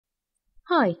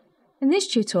Hi, in this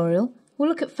tutorial we'll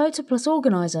look at PhotoPlus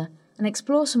Organizer and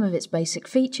explore some of its basic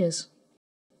features.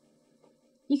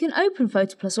 You can open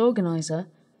PhotoPlus Organizer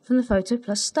from the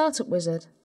PhotoPlus Startup Wizard.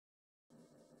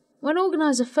 When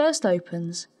Organizer first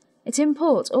opens, it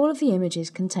imports all of the images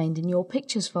contained in your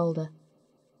Pictures folder.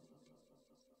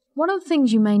 One of the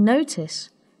things you may notice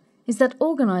is that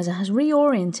Organizer has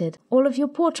reoriented all of your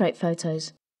portrait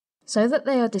photos so that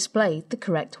they are displayed the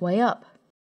correct way up.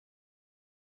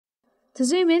 To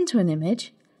zoom into an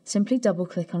image, simply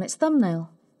double-click on its thumbnail.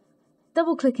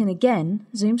 Double-clicking again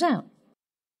zooms out.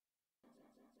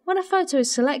 When a photo is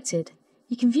selected,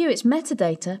 you can view its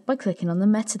metadata by clicking on the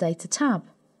Metadata tab.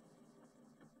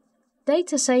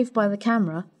 Data saved by the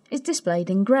camera is displayed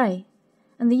in grey,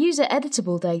 and the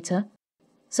user-editable data,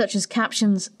 such as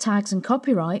captions, tags and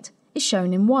copyright, is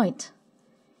shown in white.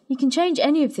 You can change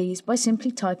any of these by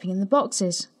simply typing in the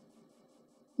boxes.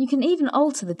 You can even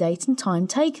alter the date and time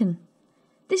taken.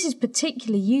 This is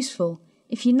particularly useful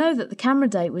if you know that the camera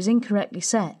date was incorrectly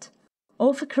set,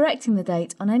 or for correcting the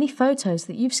date on any photos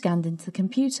that you've scanned into the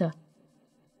computer.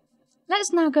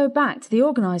 Let's now go back to the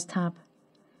Organize tab.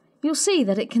 You'll see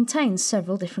that it contains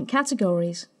several different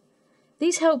categories.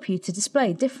 These help you to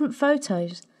display different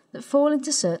photos that fall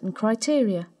into certain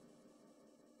criteria.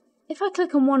 If I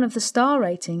click on one of the star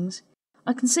ratings,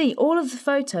 I can see all of the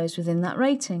photos within that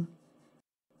rating.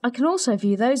 I can also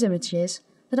view those images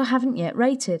that I haven't yet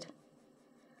rated.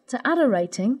 To add a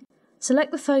rating,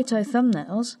 select the photo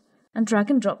thumbnails and drag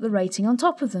and drop the rating on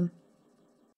top of them.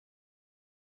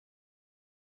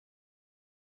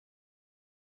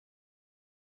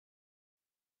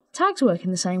 Tags work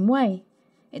in the same way.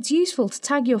 It's useful to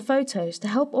tag your photos to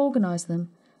help organize them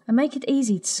and make it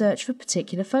easy to search for a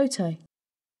particular photo.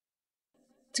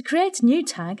 To create a new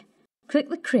tag, click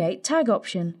the Create Tag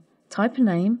option, type a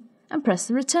name and press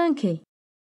the Return key.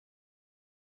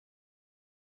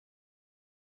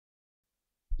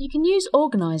 You can use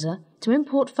Organizer to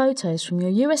import photos from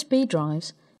your USB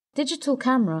drives, digital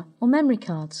camera or memory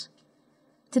cards.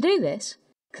 To do this,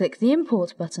 click the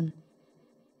Import button.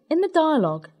 In the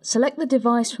dialog, select the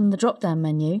device from the drop-down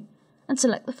menu and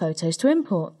select the photos to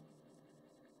import.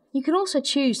 You can also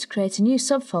choose to create a new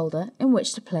subfolder in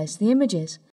which to place the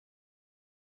images,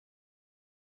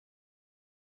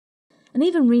 and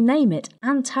even rename it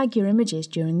and tag your images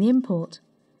during the import.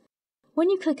 When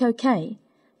you click OK,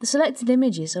 the selected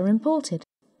images are imported.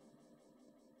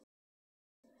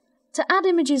 To add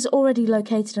images already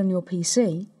located on your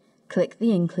PC, click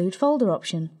the Include Folder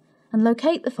option and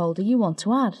locate the folder you want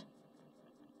to add.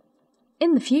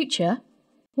 In the future,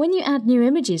 when you add new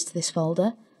images to this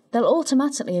folder, they'll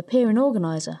automatically appear in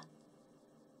Organizer.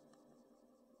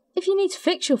 If you need to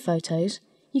fix your photos,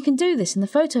 you can do this in the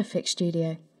Photo Fix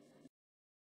Studio.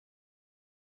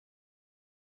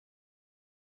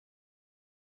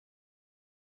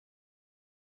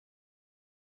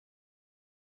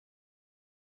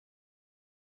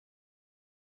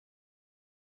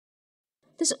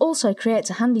 This also creates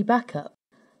a handy backup,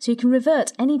 so you can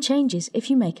revert any changes if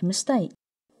you make a mistake.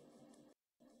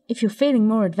 If you're feeling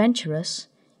more adventurous,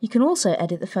 you can also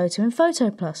edit the photo in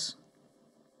PhotoPlus.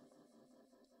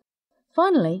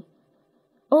 Finally,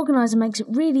 Organizer makes it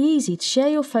really easy to share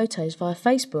your photos via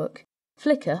Facebook,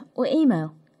 Flickr or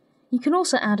email. You can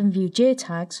also add and view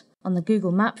geotags on the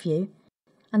Google Map view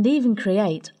and even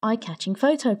create eye-catching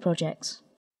photo projects.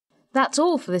 That's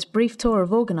all for this brief tour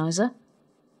of Organizer.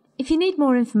 If you need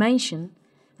more information,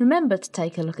 remember to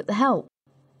take a look at the help.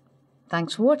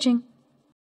 Thanks for watching.